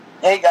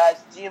Hey guys,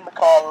 it's Ian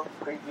McCall,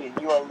 Creepy,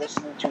 and you are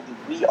listening to the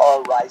We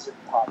Are Rising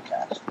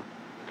podcast.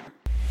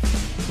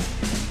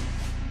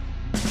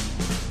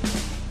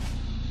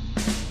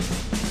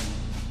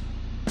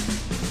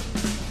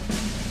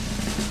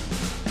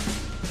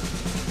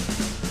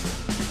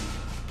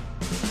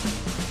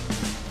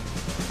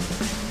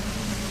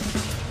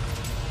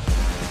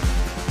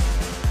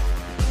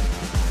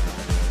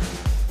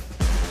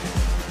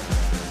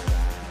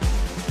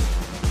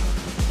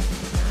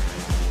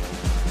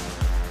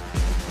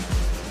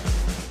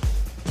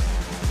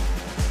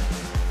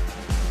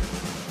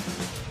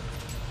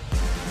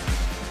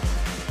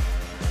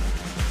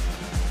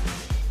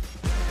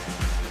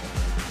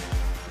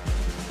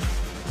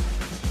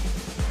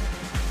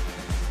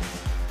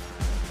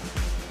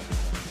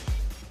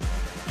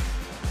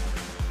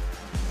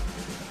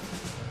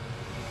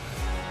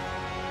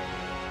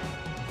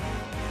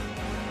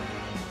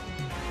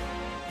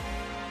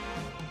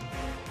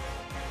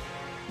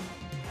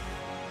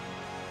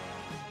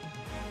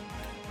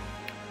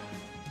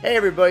 Hey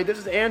everybody, this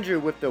is Andrew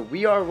with the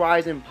We Are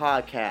Rising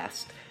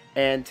podcast,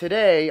 and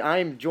today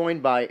I'm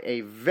joined by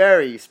a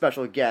very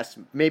special guest,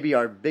 maybe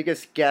our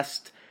biggest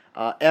guest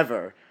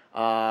ever.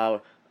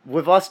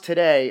 With us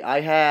today,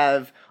 I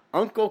have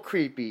Uncle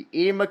Creepy,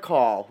 Ian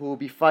McCall, who will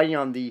be fighting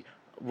on the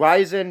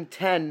Rising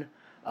 10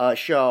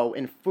 show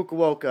in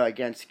Fukuoka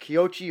against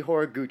Kyoichi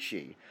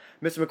Horiguchi.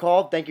 Mr.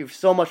 McCall, thank you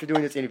so much for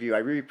doing this interview. I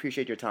really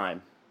appreciate your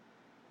time.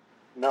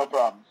 No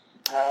problem.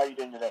 How are you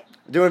doing today?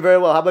 Doing very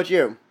well. How about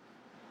you?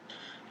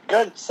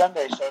 Good. It's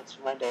Sunday, so it's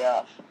my day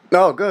off.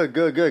 Oh, good.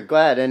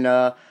 Glad.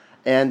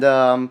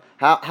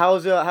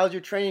 How's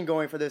your training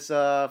going for this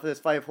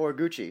fight of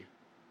Horiguchi?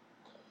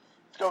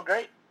 It's going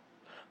great.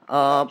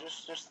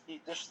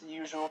 Just the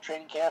usual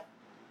training camp.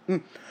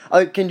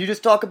 Can you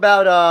just talk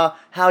about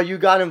how you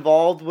got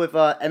involved with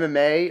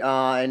MMA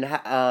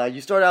and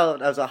you started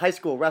out as a high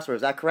school wrestler?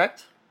 Is that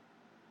correct?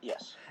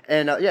 Yes.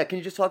 And can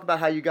you just talk about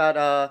how you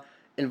got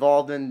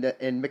involved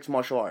in mixed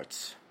martial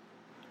arts?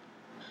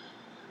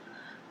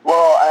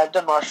 Well, I've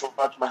done martial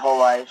arts my whole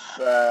life.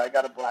 I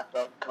got a black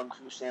belt in Kung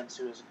Fu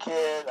Sansu as a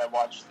kid. I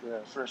watched the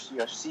first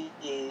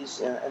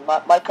UFCs, and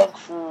my Kung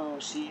Fu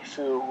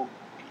Sifu,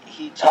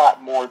 he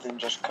taught more than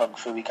just Kung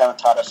Fu. He kind of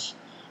taught us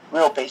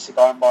real basic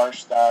armbar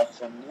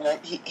stuff, and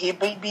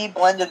he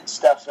blended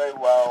stuff very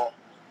well,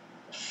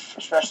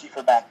 especially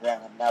for back then.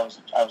 And I was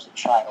a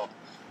child.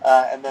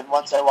 And then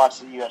once I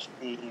watched the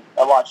UFC,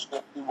 I watched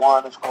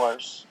one, of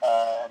course,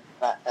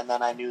 and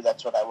then I knew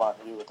that's what I wanted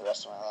to do with the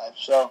rest of my life.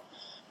 So.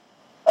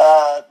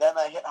 Then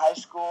I hit high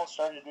school,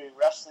 started doing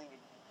wrestling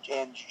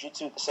and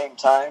jiu-jitsu at the same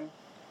time.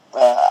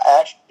 I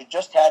actually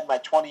just had my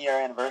 20-year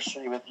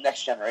anniversary with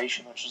Next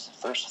Generation, which is the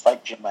first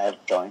fight gym I ever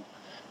joined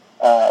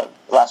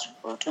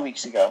 2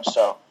 weeks ago.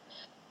 So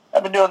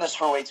I've been doing this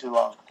for way too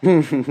long.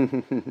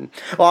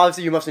 Well,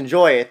 obviously you must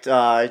enjoy it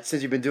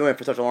since you've been doing it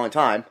for such a long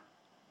time.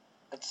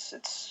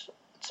 It's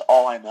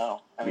all I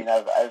know. I mean,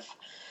 I've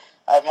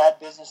had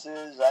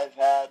businesses. I've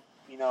had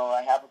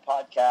I have a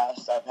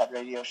podcast. I've had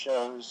radio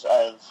shows.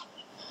 I've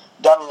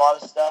done a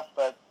lot of stuff,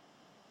 but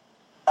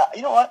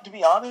you know what? To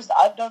be honest,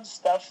 I've done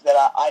stuff that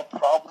I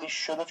probably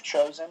should have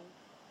chosen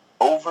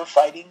over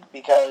fighting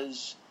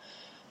because,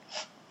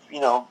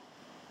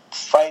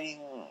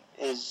 fighting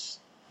is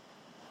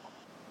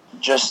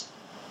just,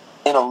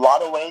 in a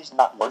lot of ways,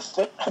 not worth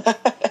it.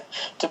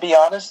 To be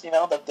honest,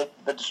 the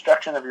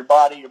destruction of your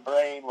body, your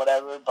brain,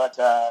 whatever, but...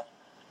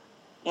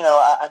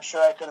 I'm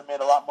sure I could have made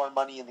a lot more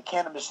money in the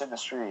cannabis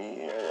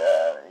industry,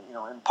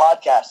 in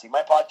podcasting.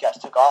 My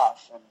podcast took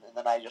off, and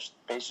then I just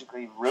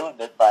basically ruined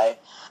it by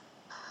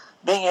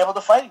being able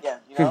to fight again.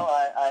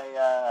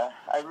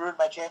 I ruined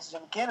my chances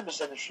in the cannabis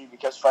industry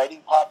because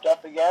fighting popped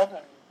up again,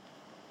 and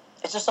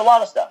it's just a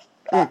lot of stuff.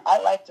 I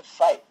like to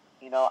fight.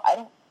 I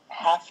don't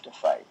have to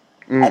fight.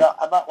 I'm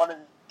not one of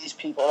these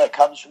people that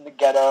comes from the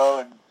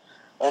ghetto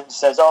and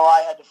says, "Oh,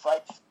 I had to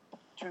fight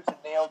tooth and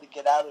nail to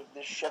get out of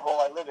this shithole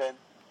I live in."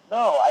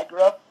 No, I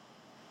grew up,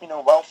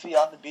 wealthy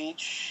on the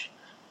beach,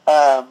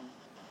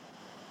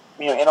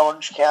 in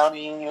Orange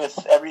County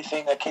with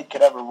everything a kid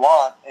could ever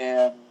want,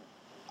 and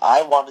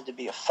I wanted to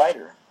be a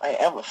fighter. I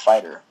am a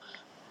fighter.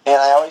 And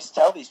I always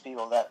tell these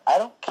people that I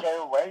don't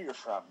care where you're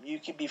from. You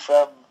could be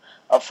from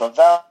a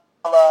favela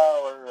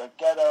or a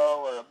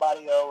ghetto or a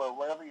barrio or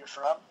wherever you're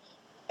from,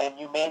 and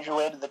you made your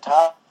way to the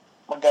top.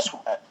 Well, guess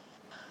what?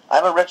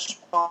 I'm a rich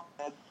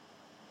kid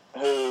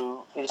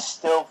who is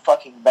still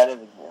fucking better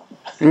than you.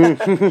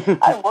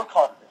 I work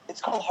hard. It's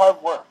called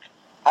hard work.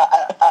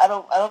 I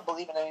don't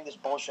believe in any of this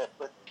bullshit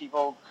with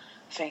people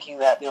thinking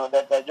that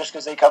that just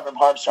because they come from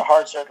hard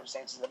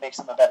circumstances that makes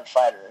them a better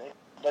fighter.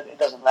 It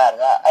doesn't matter.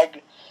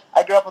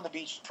 I grew up on the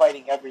beach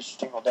fighting every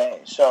single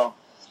day. So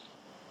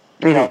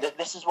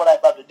this is what I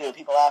love to do.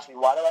 People ask me,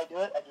 why do I do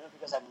it? I do it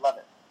because I love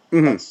it.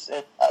 This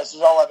is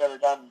all I've ever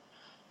done,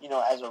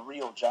 as a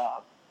real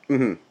job.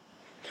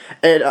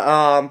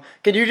 And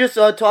can you just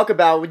talk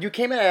about when you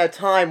came in at a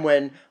time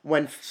when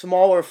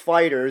smaller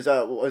fighters,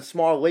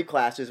 smaller weight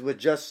classes would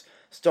just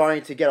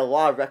starting to get a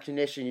lot of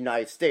recognition in the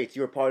United States.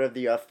 You were part of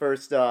the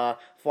first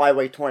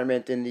flyweight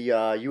tournament in the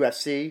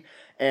UFC,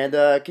 and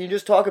can you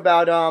just talk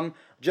about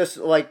just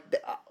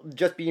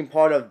being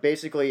part of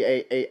basically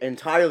a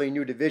entirely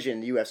new division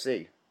in the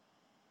UFC?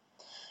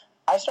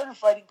 I started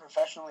fighting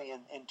professionally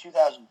in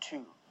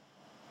 2002.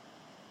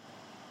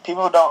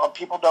 People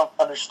don't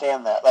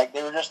understand that. Like,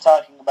 they were just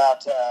talking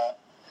about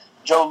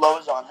Joe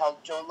Lozon, how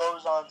Joe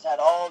Lozon's had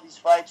all these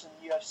fights in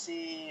the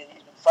UFC, and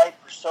he's been fighting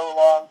for so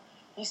long.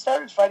 He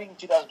started fighting in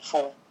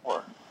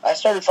 2004. I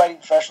started fighting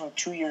professionally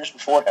 2 years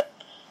before him.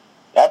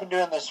 I've been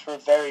doing this for a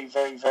very,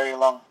 very, very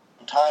long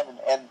time,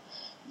 and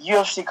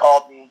UFC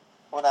called me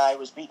when I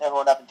was beating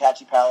everyone up in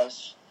Tachi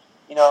Palace,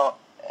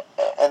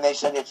 and they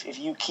said, if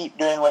you keep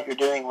doing what you're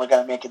doing, we're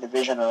going to make a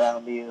division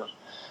around you.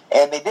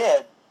 And they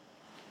did.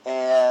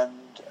 And,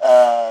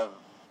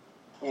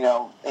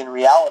 in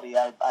reality,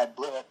 I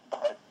blew it.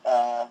 But,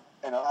 I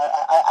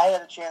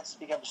had a chance to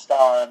become a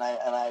star, and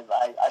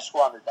I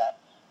squandered that.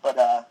 But,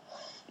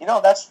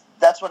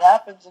 that's what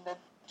happens. And then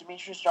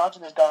Demetrius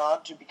Johnson has gone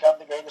on to become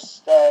the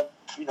greatest,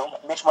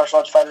 mixed martial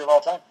arts fighter of all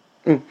time.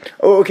 Mm.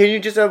 Oh, can you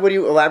just would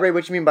you elaborate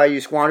what you mean by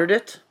you squandered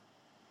it?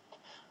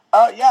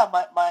 Yeah,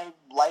 my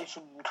life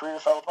and career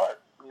fell apart.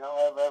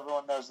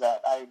 Everyone knows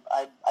that. I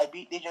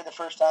beat DJ the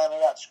first time. I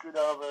got screwed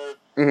over.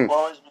 Mm-hmm.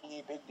 Woe is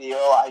me, big deal.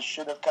 I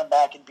should have come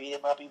back and beat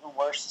him up even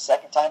worse the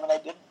second time, and I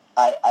didn't.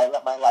 I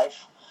let my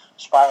life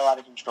spiral out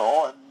of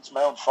control, and it's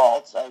my own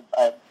fault.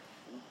 I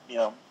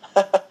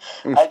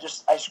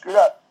screwed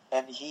up,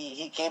 and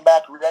he came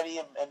back ready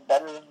and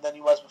better than he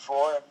was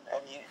before,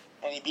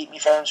 and he beat me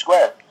fair and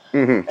square.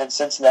 Mm-hmm. And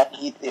since then,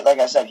 like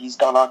I said, he's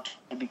gone on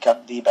to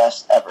become the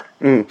best ever.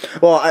 Mm.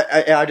 Well,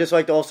 I just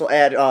like to also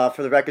add,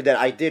 for the record, that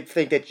I did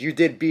think that you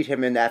did beat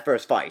him in that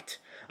first fight.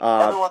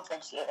 Everyone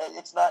thinks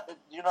it's not.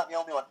 You're not the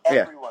only one.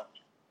 Everyone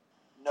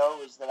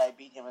knows that I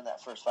beat him in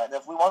that first fight. And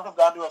if we wanted to have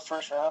gone to a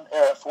first round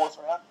or a fourth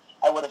round,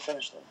 I would have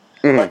finished him.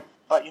 Mm-hmm.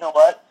 But you know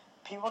what?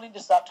 People need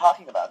to stop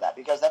talking about that,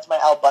 because that's my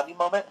Al Bundy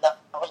moment. That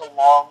was a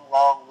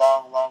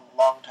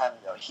long time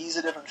ago. He's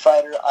a different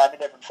fighter. I'm a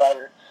different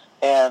fighter.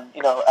 And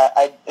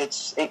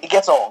it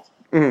gets old.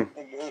 Mm-hmm.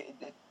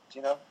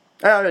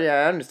 I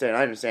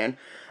understand.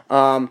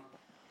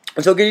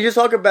 So can you just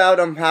talk about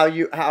how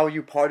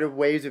you parted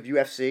ways with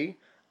UFC?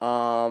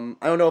 I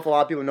don't know if a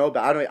lot of people know,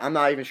 but I'm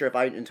not even sure if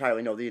I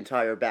entirely know the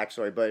entire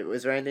backstory. But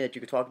is there anything that you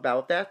could talk about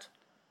with that?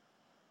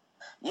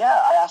 Yeah,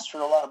 I asked for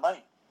a lot of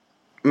money.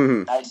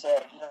 Mm-hmm. I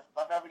said,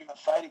 I'm never going to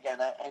fight again.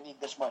 I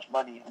need this much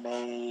money. And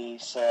they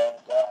said,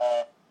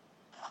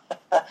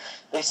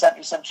 they sent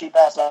me some cheap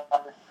ass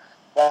offer.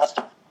 That's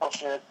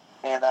bullshit,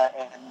 and I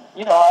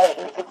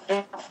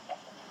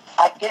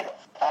get it.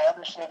 I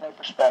understand their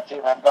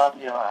perspective. I've gone,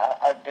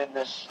 I've been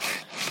this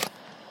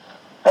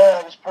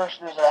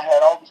person who's I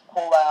had all these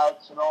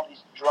pullouts and all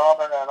these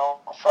drama around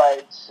all the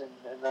fights, and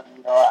then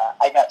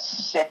I got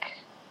sick.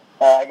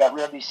 I got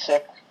really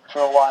sick for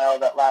a while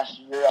that last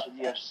year after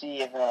the UFC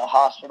in the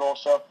hospital.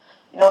 So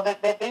they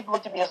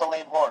looked at me as a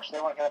lame horse.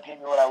 They weren't going to pay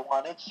me what I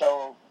wanted.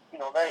 So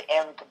very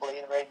amicably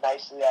and very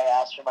nicely,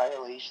 I asked for my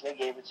release. They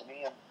gave it to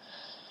me, and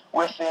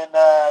within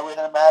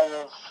a matter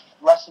of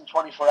less than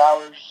 24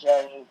 hours,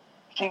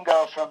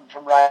 Kingo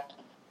from Riot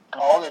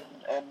called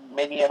and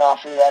made me an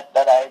offer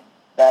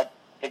that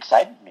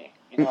excited me.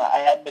 I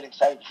hadn't been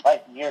excited to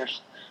fight in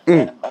years,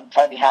 and I'm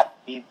finally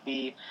happy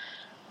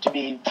to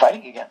be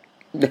fighting again.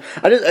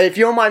 If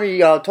you don't mind me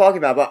talking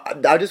about,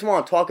 but I just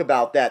want to talk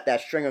about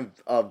that string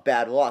of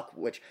bad luck,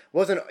 which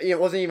wasn't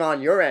even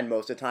on your end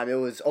most of the time. It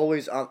was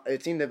always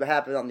it seemed to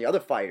happen on the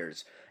other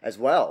fighters as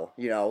well.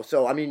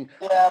 So I mean.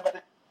 Yeah,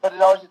 but it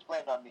always gets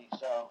blamed on me,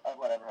 so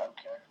whatever, I don't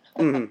care.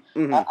 Mm-hmm,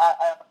 mm-hmm. I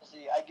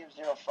honestly, I give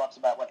zero fucks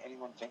about what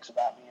anyone thinks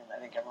about me, and I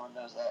think everyone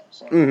knows that.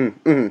 So,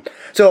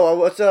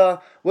 So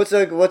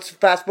let's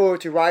fast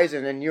forward to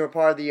Rizin, and you're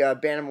part of the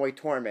bantamweight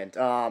tournament.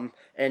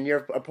 And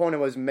your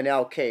opponent was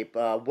Manel Kape.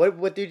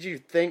 What did you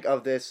think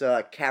of this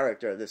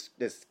character,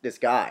 this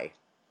guy,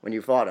 when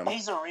you fought him?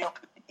 He's a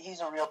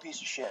real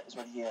piece of shit, is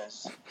what he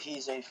is.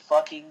 He's a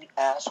fucking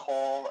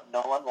asshole.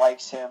 No one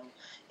likes him.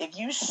 If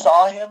you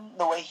saw him,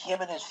 the way him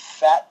and his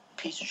fat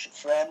piece of shit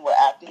friend were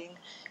acting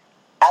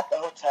at the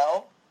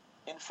hotel,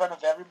 in front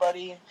of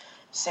everybody,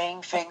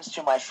 saying things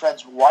to my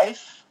friend's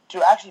wife,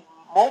 to actually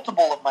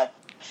multiple of my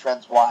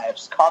friends'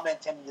 wives,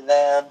 commenting to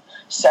them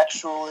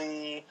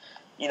sexually,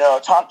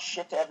 talking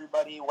shit to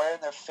everybody, wearing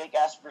their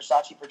fake-ass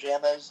Versace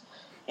pajamas,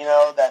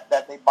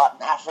 that they bought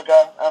in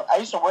Africa. I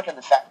used to work in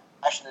the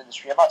fashion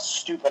industry. I'm not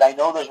stupid. I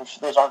know those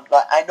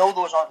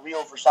aren't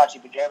real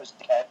Versace pajamas,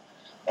 Ted.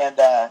 And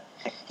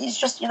he's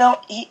just,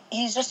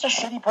 he's just a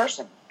shitty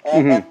person.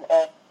 And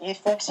he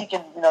thinks he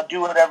can,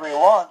 do whatever he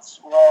wants.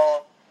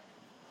 Well,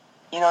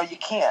 you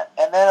can't.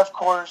 And then, of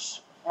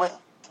course, with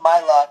my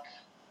luck,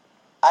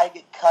 I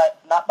get cut,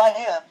 not by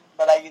him,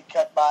 but I get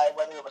cut by,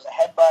 whether it was a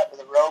headbutt or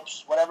the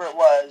ropes, whatever it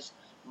was,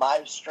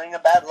 my string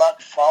of bad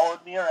luck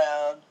followed me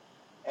around,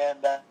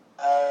 and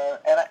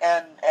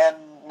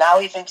now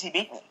he thinks he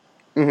beat me.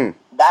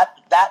 Mm-hmm.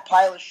 That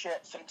pile of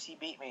shit thinks he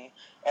beat me,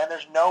 and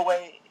there's no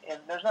way, and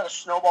there's not a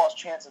snowball's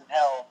chance in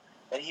hell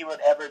that he would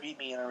ever beat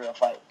me in a real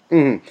fight.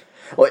 Mm-hmm.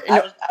 Well,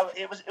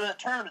 It was a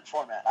tournament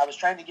format. I was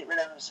trying to get rid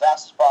of him as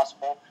fast as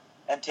possible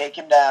and take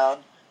him down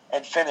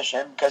and finish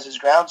him because his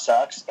ground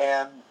sucks.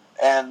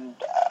 And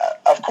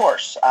of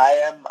course,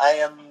 I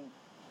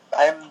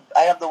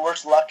have the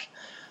worst luck.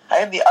 I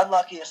am the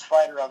unluckiest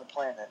fighter on the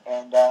planet,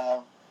 and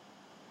that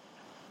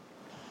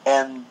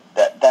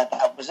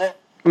was it.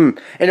 And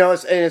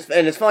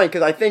it's funny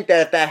because I think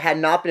that if that had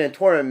not been a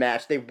tournament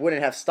match, they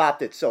wouldn't have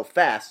stopped it so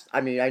fast. I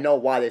mean, I know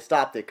why they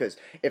stopped it because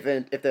if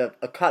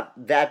a cut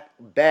that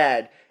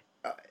bad,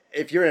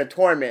 if you're in a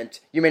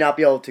tournament, you may not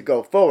be able to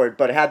go forward.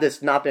 But had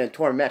this not been a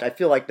tournament match, I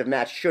feel like the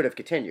match should have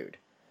continued.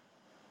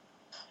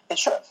 It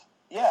should have.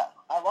 Yeah,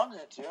 I wanted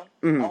it to.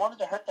 Mm-hmm. I wanted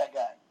to hurt that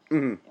guy.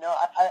 Mm-hmm. You know,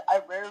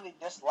 I rarely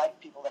dislike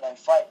people that I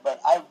fight,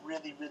 but I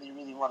really, really,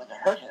 really wanted to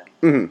hurt him.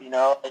 Mm-hmm. You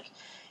know, like,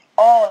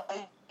 oh,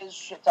 his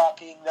shit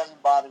talking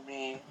doesn't bother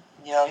me.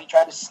 You know, he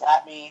tried to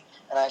slap me,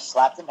 and I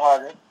slapped him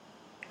harder.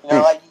 You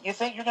know, like, you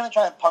think you're going to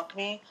try and punk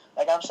me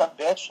like I'm some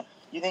bitch?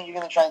 You think you're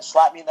going to try and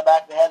slap me in the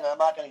back of the head and I'm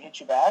not going to hit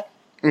you back?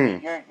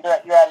 Mm-hmm. You're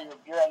out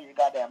of your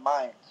goddamn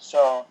mind.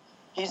 So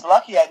he's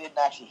lucky I didn't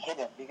actually hit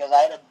him because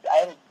I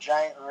had a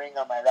giant ring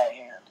on my right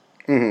hand.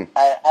 Mm-hmm.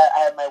 I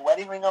had my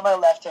wedding ring on my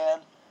left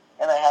hand,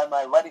 and I had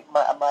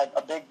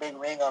a big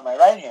ring on my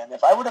right hand.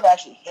 If I would have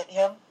actually hit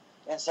him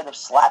instead of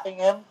slapping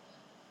him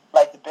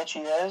like the bitch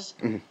he is,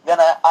 mm-hmm. then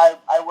I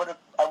wouldn't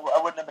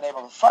have been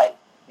able to fight.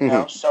 You mm-hmm.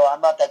 know, so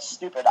I'm not that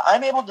stupid.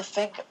 I'm able to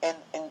think in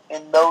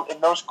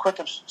those quick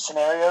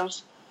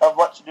scenarios of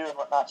what to do and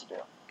what not to do.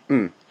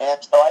 Mm.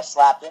 And so I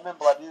slapped him and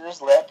bloodied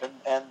his lip,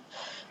 and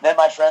then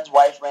my friend's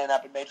wife ran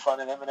up and made fun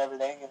of him and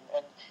everything.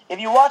 And if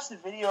you watch the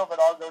video of it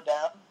all go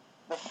down,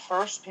 the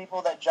first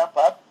people that jump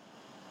up,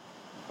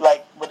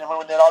 like when it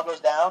all goes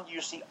down,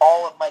 you see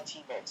all of my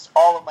teammates,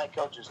 all of my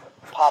coaches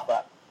pop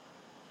up.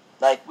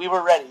 Like, we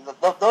were ready.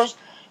 Those,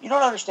 you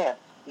don't understand.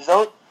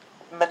 Those,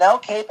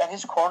 Manel Cape and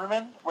his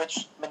cornerman,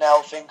 which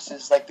Manel thinks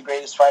is like the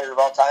greatest fighter of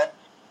all time,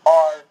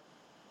 are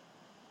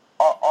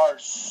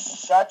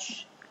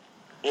such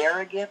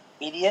arrogant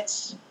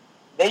idiots.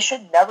 They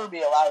should never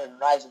be allowed in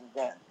Rising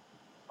again.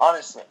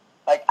 Honestly,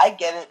 like, I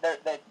get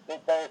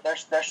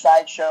it. They're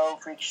sideshow,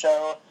 freak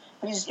show.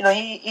 He's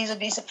a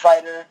decent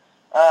fighter,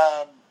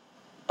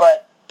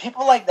 but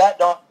people like that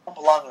don't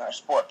belong in our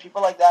sport.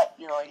 People like that,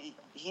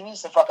 he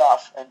needs to fuck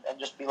off and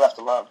just be left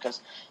alone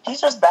because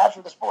he's just bad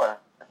for the sport.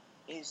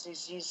 He's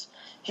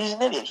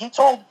an idiot. He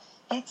told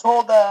Ersin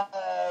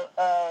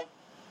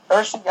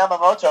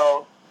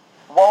Yamamoto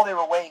while they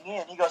were weighing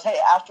in, he goes, "Hey,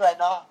 after I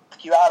knock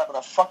you out, I'm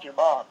gonna fuck your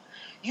mom."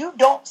 You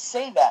don't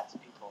say that to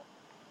people.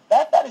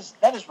 That is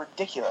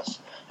ridiculous,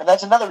 and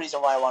that's another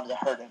reason why I wanted to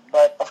hurt him.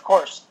 But of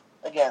course,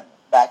 again,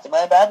 back to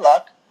my bad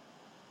luck.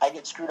 I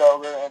get screwed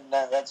over, and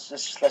that's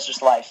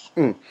just life.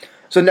 Mm.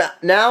 So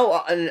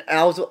now,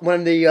 I was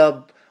when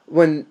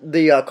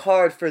the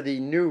card for the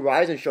new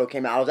Rising show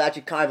came out, I was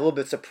actually kind of a little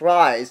bit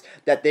surprised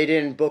that they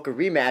didn't book a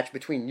rematch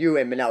between you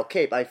and Manel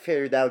Cape. I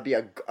figured that would be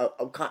a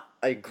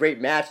great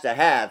match to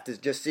have to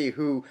just see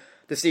to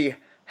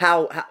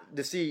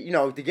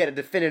get a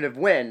definitive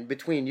win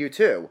between you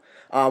two.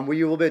 Were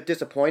you a little bit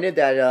disappointed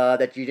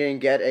that you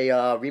didn't get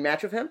a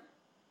rematch with him?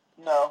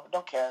 No,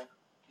 don't care.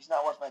 He's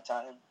not worth my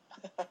time.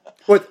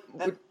 The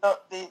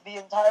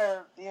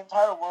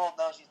entire world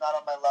knows he's not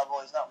on my level.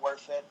 He's not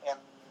worth it, and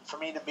for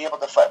me to be able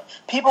to fight,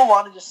 people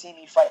wanted to see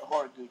me fight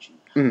Horiguchi.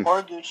 Mm-hmm.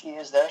 Horiguchi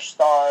is their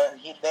star.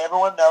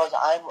 Everyone knows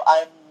I'm.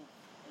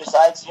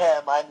 Besides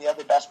him, I'm the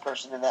other best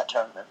person in that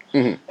tournament,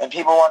 mm-hmm. and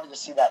people wanted to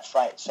see that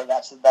fight. So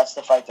that's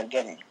the fight they're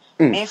getting.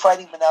 Mm-hmm. Me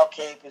fighting Manel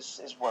Cape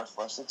is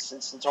worthless.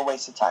 It's a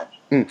waste of time.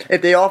 Mm.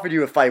 If they offered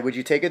you a fight, would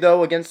you take it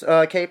though against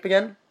Cape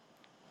again?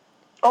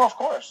 Oh, of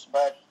course,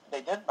 but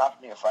they didn't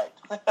offer me a fight.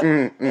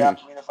 Mm-hmm. They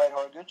offered me to fight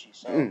Horiguchi.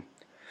 So. Mm-hmm.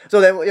 So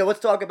then, let's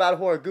talk about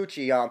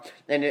Horiguchi.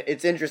 And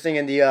it's interesting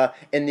in the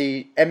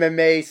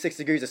MMA 6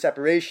 Degrees of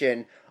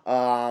Separation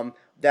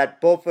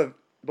that both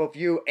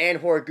you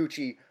and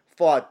Horiguchi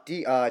fought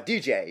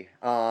DJ.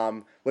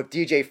 With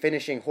DJ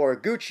finishing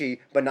Horiguchi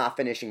but not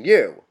finishing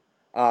you.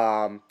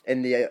 In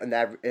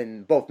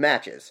both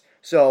matches.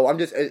 So I'm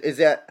just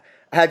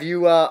have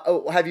you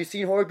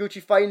seen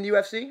Horiguchi fight in the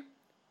UFC?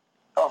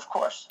 Oh, of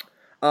course.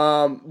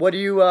 What do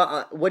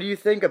you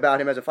think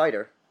about him as a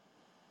fighter?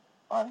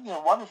 I think he's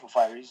a wonderful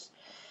fighter. He's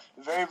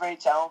very, very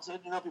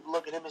talented. People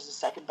look at him as the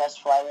second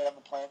best flyweight on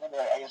the planet, or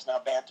I guess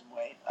now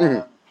bantamweight.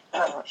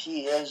 Mm-hmm.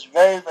 He is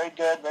very, very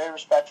good, very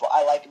respectful.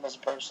 I like him as a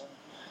person.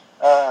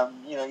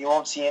 You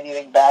won't see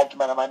anything bad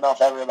come out of my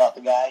mouth ever about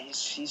the guy.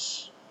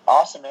 He's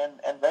awesome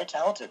and very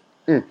talented.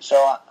 Mm.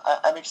 So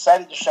I'm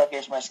excited to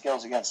showcase my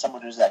skills against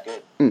someone who's that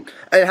good. Mm.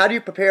 And how do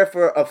you prepare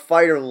for a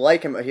fighter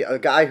like him, a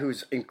guy who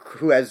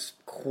has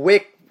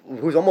quick,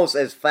 who's almost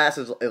as fast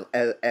as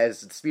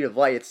the speed of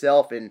light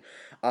itself, and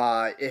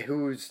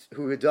who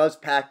does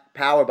pack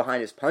power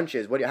behind his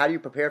punches? How do you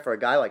prepare for a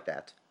guy like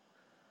that?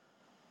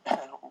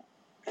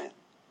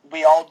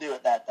 we all do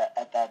at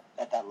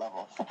that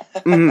level.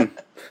 Mm-hmm.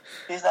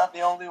 He's not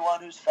the only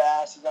one who's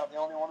fast. He's not the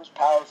only one who's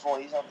powerful.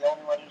 He's not the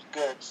only one who's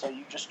good. So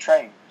you just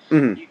train.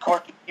 Mm-hmm.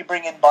 You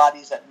bring in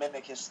bodies that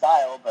mimic his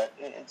style, but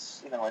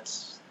it's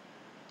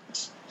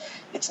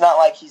not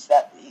like he's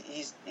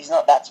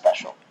not that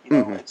special.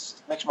 Mm-hmm.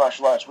 It's mixed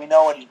martial arts. We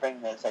know what he's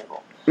bringing to the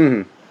table.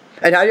 Mm-hmm.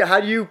 And how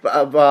do you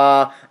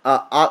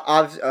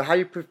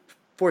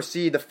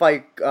foresee the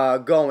fight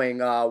going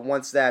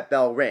once that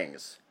bell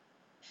rings?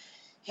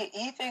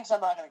 He thinks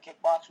I'm not going to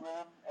kickbox with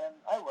him, and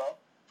I will.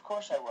 Of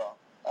course I will.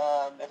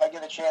 If I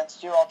get a chance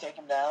to, I'll take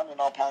him down and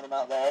I'll pound him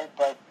out there.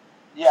 But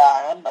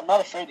yeah, I'm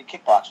not afraid to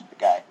kickbox with the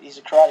guy. He's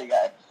a karate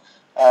guy.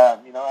 I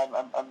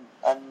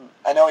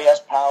know he has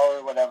power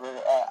or whatever.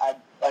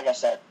 Like I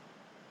said,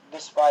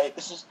 this fight,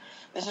 this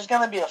is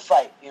going to be a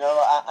fight.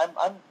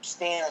 I'm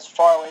staying as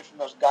far away from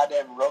those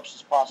goddamn ropes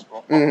as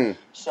possible. Mm-hmm.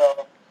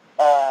 So,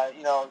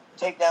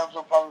 takedowns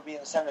will probably be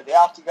in the center of the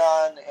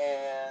octagon,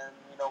 and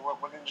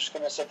we're just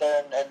going to sit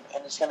there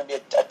and it's going to be a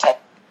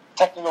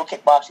technical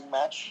kickboxing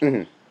match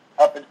mm-hmm.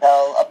 up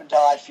until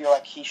I feel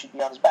like he should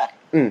be on his back.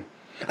 Mm.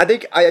 I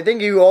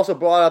think you also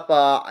brought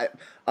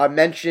up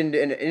mentioned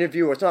in an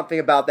interview or something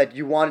about that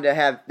you wanted to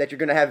have that you're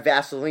going to have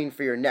Vaseline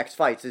for your next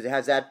fights.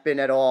 Has that been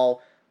at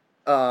all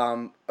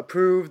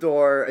approved,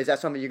 or is that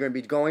something you're going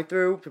to be going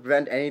through to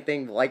prevent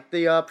anything like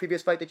the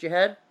previous fight that you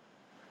had?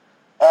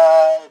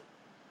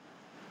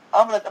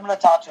 I'm gonna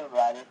talk to them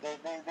about it.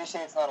 They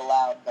say it's not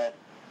allowed, but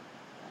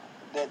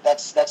that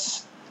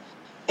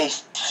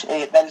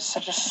is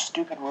such a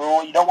stupid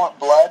rule. You don't want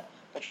blood,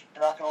 but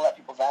you're not going to let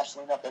people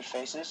Vaseline up their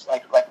faces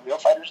like real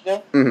fighters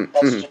do.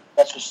 Mm-hmm.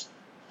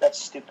 That's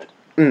stupid.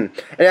 Mm.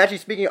 And actually,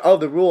 speaking of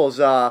the rules,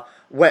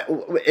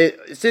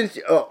 since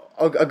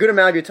a good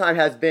amount of your time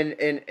has been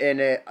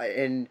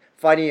in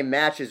fighting in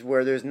matches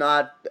where you're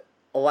not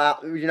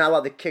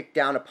allowed to kick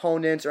down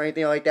opponents or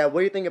anything like that. What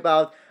do you think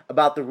about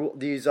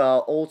these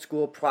old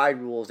school pride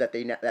rules that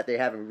they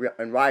have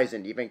in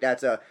Rizin? Do you think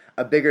that's a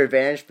bigger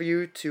advantage for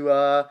you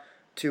to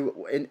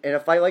in a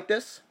fight like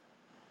this?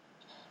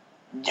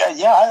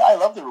 Yeah, I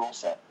love the rule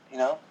set.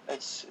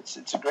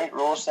 It's a great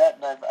rule set,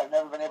 and I've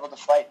never been able to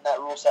fight in that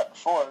rule set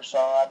before, so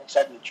I'm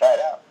excited to try it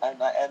out.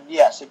 And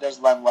yes, it does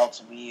lend well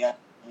to me.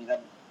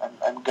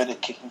 I'm good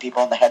at kicking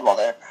people in the head while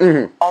they're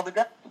on the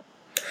ground.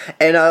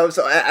 And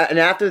and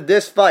after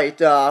this fight,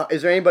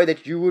 is there anybody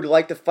that you would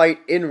like to fight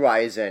in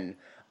Rizin?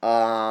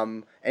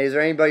 And is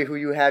there anybody who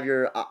you have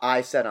your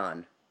eye set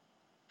on?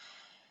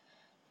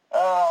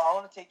 I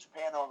want to take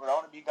Japan over. I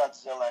want to be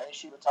Godzilla.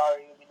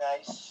 Ishibatari would be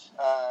nice.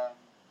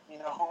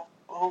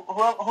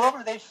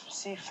 Whoever they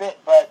see fit.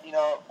 But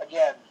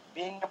again,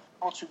 being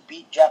able to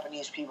beat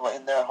Japanese people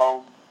in their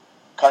home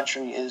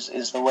country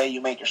is the way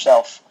you make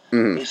yourself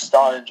a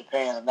star in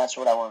Japan, and that's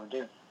what I want to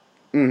do.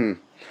 Mm-hmm.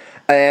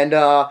 And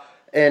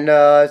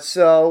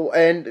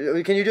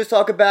can you just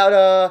talk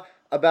about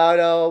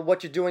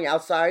what you're doing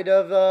outside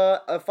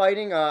of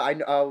fighting?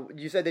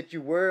 You said that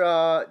you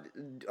were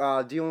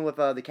dealing with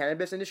the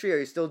cannabis industry. Are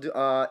you still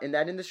in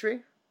that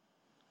industry?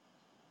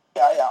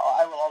 Yeah,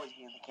 I will always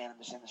be in the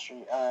cannabis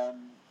industry.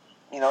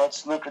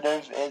 It's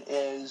lucrative. It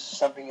is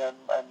something I'm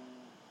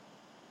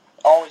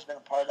always been a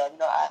part of.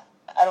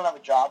 I don't have a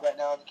job right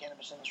now in the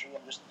cannabis industry.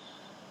 I'm just,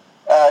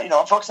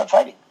 I'm focused on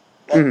fighting.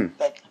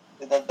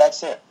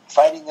 That's it.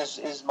 Fighting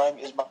is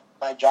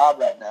my job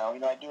right now.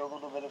 I do a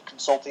little bit of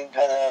consulting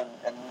kind of,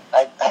 and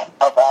I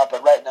help out.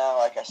 But right now,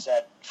 like I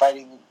said,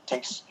 fighting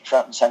takes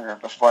front and center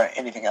before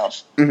anything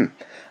else. Mm-hmm.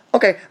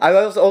 Okay, I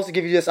will also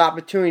give you this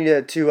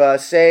opportunity to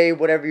say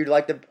whatever you'd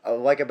like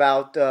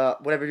about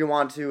whatever you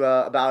want to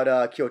about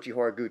Kyoji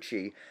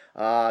Horiguchi.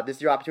 This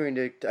is your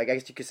opportunity to, I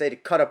guess you could say, to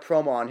cut a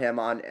promo on him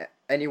on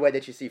any way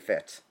that you see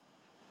fit.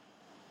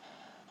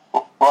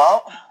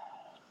 Well,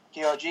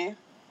 Kyoji,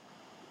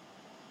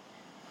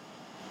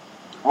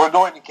 we're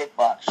going to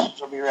kickbox,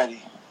 so be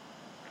ready.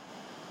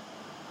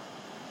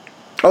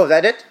 Oh, is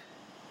that it?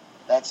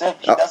 That's it.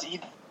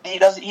 He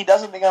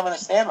doesn't think I'm going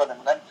to stand with him.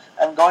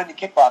 I'm going to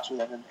kickbox with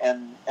him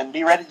and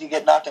be ready to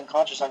get knocked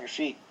unconscious on your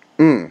feet.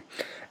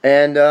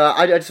 And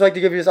I'd just like to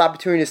give you this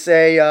opportunity to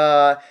say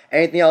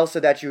anything else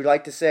that you'd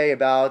like to say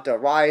about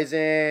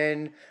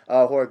Rizin,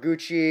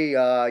 Horiguchi,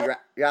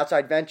 your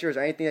outside ventures,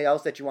 or anything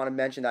else that you want to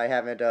mention that I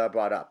haven't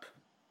brought up.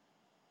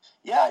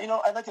 Yeah,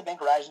 I'd like to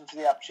thank Rizin for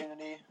the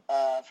opportunity,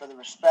 for the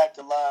respect,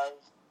 the love,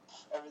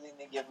 everything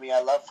they give me.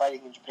 I love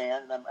fighting in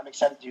Japan, and I'm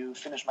excited to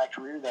finish my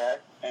career there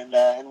and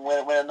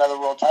win another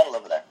world title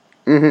over there.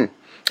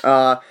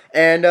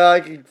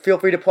 And feel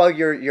free to plug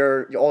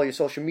your all your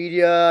social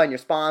media and your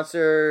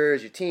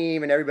sponsors, your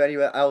team, and everybody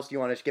else you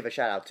want to give a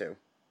shout out to.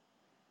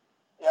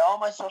 Yeah, all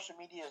my social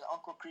media is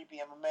Uncle Creepy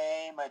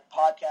MMA. My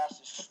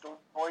podcast is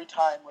Story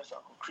Time with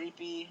Uncle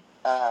Creepy.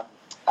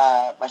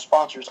 My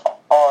sponsors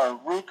are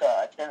Ruka.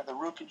 I train at the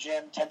Ruka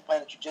Gym, 10th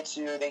Planet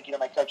Jiu-Jitsu. Thank you to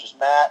my coaches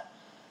Matt,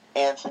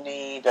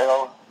 Anthony,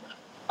 Daryl,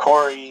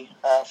 Corey,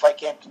 Fight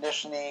Camp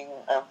Conditioning.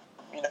 I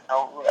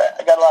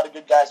got a lot of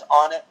good guys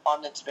on it.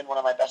 It's been one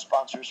of my best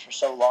sponsors for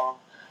so long.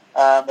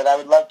 But I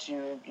would love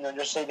to,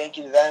 just say thank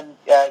you to them.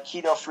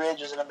 Keto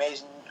Fridge is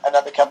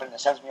another company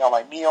that sends me all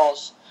my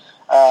meals.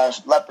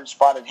 Leopard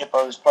Spotted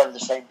Hippo is part of the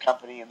same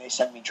company, and they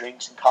send me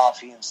drinks and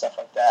coffee and stuff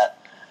like that.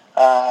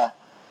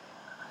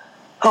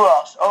 Who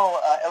else?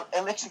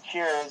 Elixir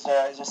Cure is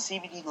a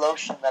CBD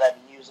lotion that I've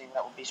been using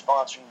that will be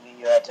sponsoring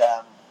me.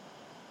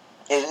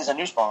 It is a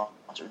new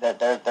sponsor.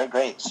 They're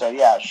great. So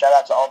yeah, shout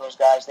out to all those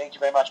guys. Thank you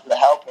very much for the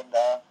help,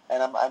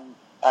 and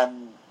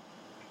I'm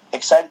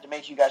excited to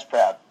make you guys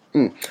proud.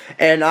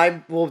 And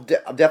I will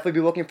definitely be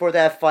looking for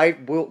that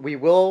fight. We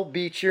will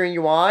be cheering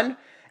you on.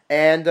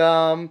 And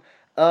yeah,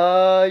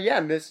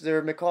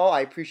 Mr. McCall,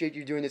 I appreciate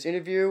you doing this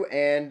interview,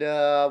 and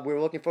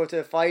we're looking forward to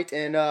the fight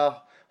and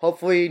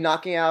hopefully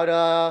knocking out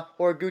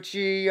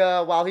Horiguchi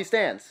while he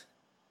stands.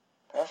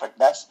 Perfect.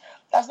 That's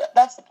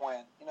the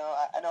plan.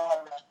 I know how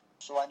to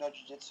wrestle. I know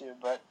jiu-jitsu,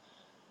 but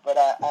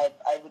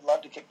I would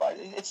love to kickbox.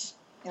 It's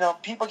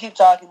people keep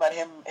talking about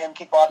him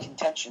kickboxing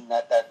Tenshin,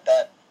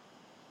 that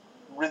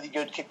really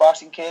good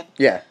kickboxing kid.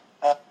 Yeah.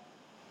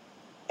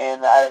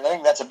 And I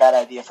think that's a bad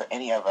idea for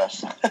any of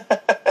us.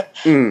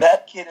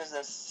 That kid is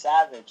a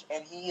savage,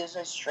 and he is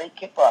a straight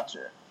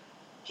kickboxer.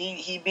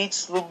 He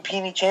beats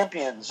Lumpini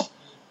champions.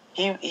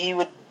 That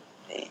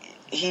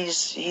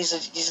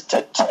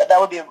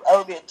would be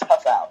a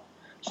tough out.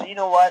 So you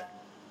know what?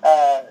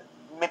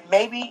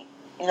 Maybe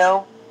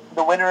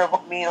the winner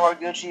of me and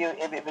Horiguchi,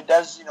 if it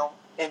does,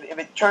 if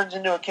it turns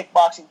into a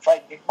kickboxing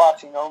fight,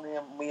 kickboxing only,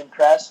 and we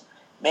impress,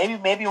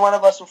 maybe one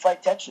of us will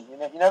fight Tenshin. You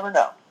never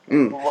know.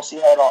 We'll see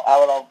how it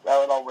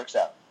all works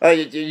out.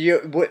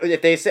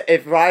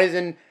 If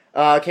Ryzen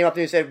came up to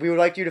you and said, we would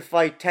like you to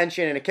fight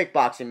Tenshin in a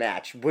kickboxing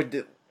match,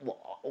 would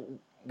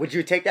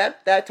you take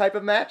that type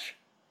of match?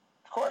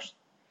 Of course.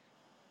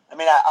 I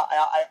mean,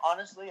 I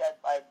honestly,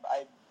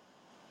 I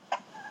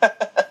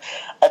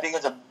think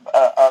it's a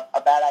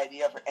bad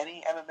idea for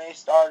any MMA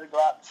star to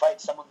go out and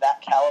fight someone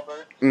that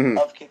caliber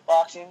of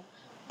kickboxing.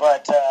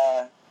 But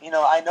I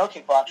know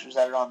kickboxers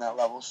that are on that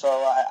level, so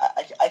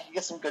I can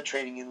get some good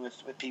training in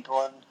with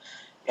people,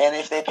 and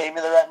if they pay me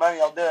the right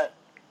money, I'll do it.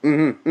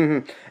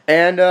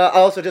 And I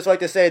also just like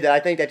to say that I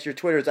think that your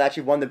Twitter is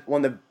actually one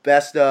of the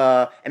best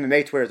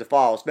MMA Twitters to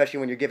follow, especially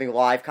when you're giving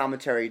live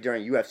commentary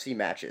during UFC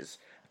matches.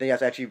 I think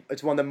that's actually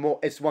it's one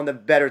of the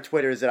better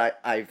Twitters that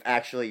I've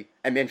actually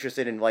am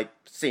interested in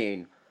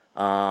seeing.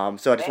 So I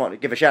just want to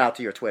give a shout out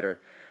to your Twitter.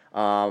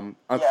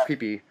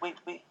 Creepy. When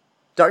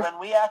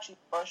we actually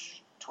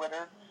push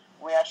Twitter,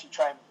 we actually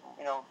try and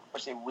I'm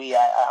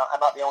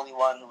not the only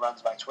one who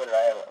runs my Twitter.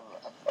 I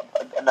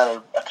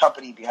have a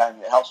company behind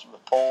me that helps me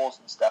with polls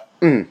and stuff.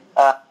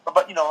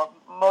 But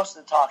most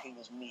of the talking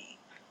is me.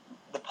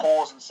 The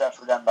polls and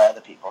stuff are done by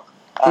other people.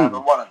 Or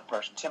one other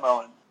person, Tim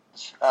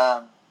Owens.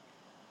 But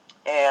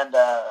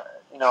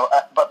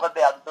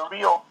the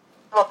real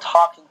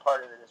talking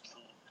part of it is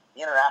me.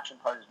 The interaction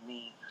part is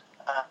me.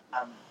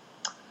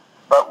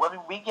 But when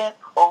we get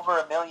over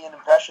 1 million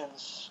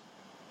impressions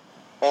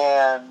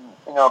and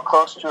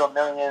close to 1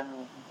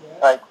 million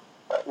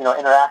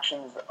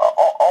interactions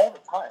all the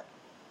time.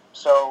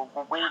 So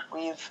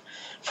we've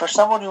for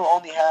someone who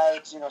only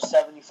has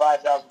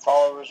 75,000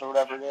 followers or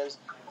whatever it is,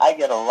 I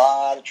get a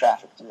lot of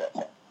traffic through that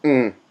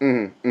thing.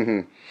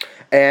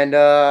 And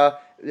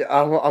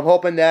I'm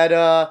hoping that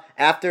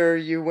after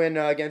you win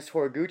against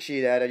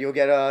Horiguchi, that you'll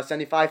get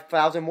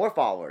 75,000 more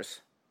followers.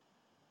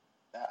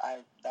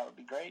 That would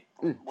be great.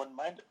 Wouldn't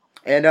mind it.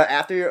 And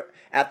after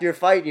your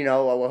fight,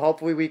 well,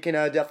 hopefully we can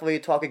definitely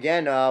talk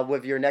again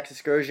with your next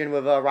excursion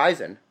with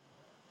Ryzen.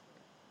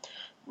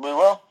 We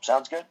will.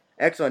 Sounds good.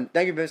 Excellent.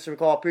 Thank you, Mr.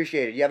 McCall.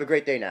 Appreciate it. You have a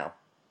great day now.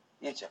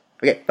 You too.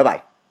 Okay.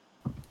 Bye-bye.